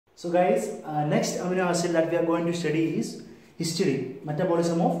So guys, next amino acid that we are going to study is histidine,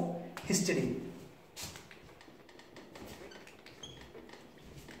 metabolism of histidine.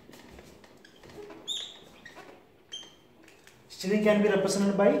 Histidine can be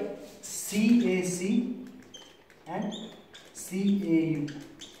represented by CAC and CAU.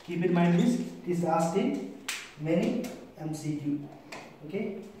 Keep in mind this, it is asked in many MCQ.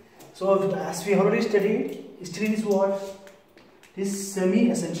 Okay. So as we already studied, histidine is what? It is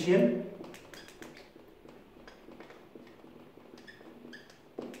semi-essential.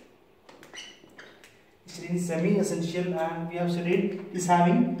 Histidine is semi-essential, and we have studied is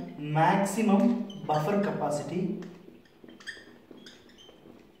having maximum buffer capacity.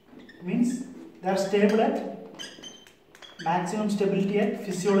 Means they are stable at maximum stability at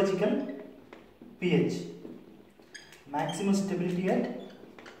physiological pH. Maximum stability at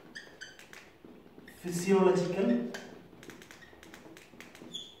physiological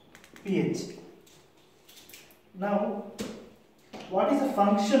pH. Now, what is the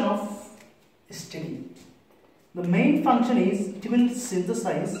function of histidine? The main function is it will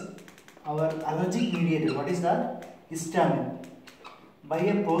synthesize our allergic mediator. What is that? Histamine, by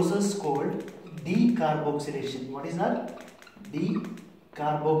a process called decarboxylation. What is that?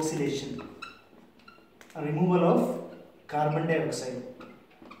 Decarboxylation. A removal of carbon dioxide.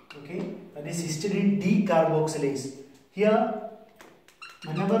 Okay, that is histidine decarboxylase. Here,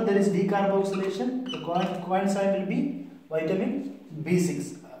 whenever there is decarboxylation, the coenzyme will be vitamin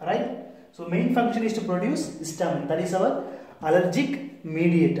B6. Right? So main function is to produce histamine. That is our allergic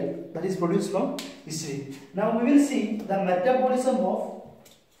mediator. That is produced from histidine. Now we will see the metabolism of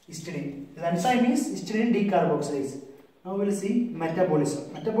histidine. The enzyme is histidine decarboxylase. Now we will see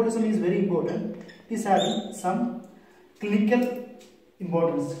metabolism. Metabolism is very important. It is having some clinical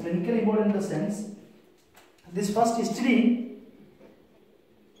importance. Clinical importance in the sense, this first histidine,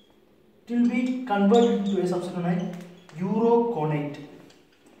 it will be converted into a substance known as uroconate.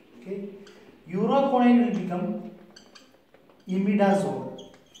 Okay, uroconate will become imidazole.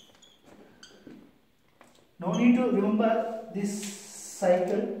 No need to remember this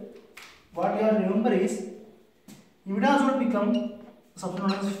cycle. What you have to remember is imidazole will become something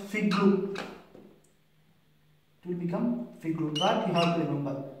known as fig glue. It will become fig glue. That you have to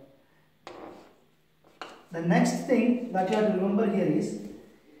remember. The next thing that you have to remember here is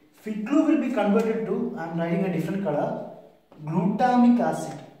fig glue will be converted to, I am writing a different color, glutamic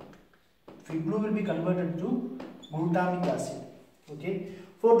acid. Fig glue will be converted to glutamic acid. Okay.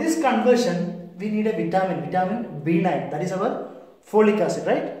 For this conversion, we need a vitamin B9. That is our folic acid,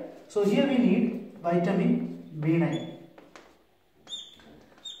 right? So here we need vitamin B9.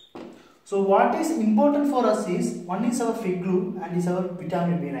 So what is important for us is, one is our fig glue and is our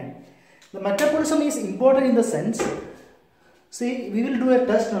vitamin B9. The metabolism is important in the sense, see, we will do a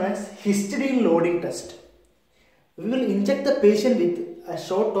test known as histidine loading test. We will inject the patient with a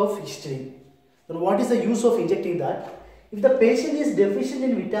shot of histidine. Then what is the use of injecting that? If the patient is deficient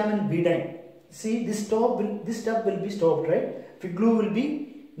in vitamin B9, see, this step will be stopped, right? Fig glue will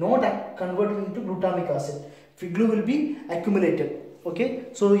be not converted into glutamic acid. Fig glue will be accumulated. Okay,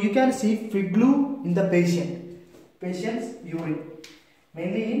 so you can see fig glue in the patient's urine,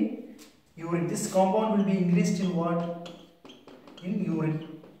 mainly in urine. This compound will be increased in what? In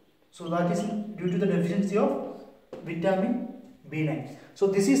urine. So that is due to the deficiency of vitamin B9. So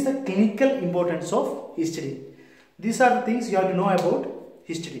this is the clinical importance of histidine. These are the things you have to know about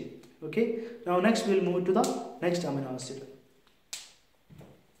histidine. Okay. Now next we will move to the next amino acid.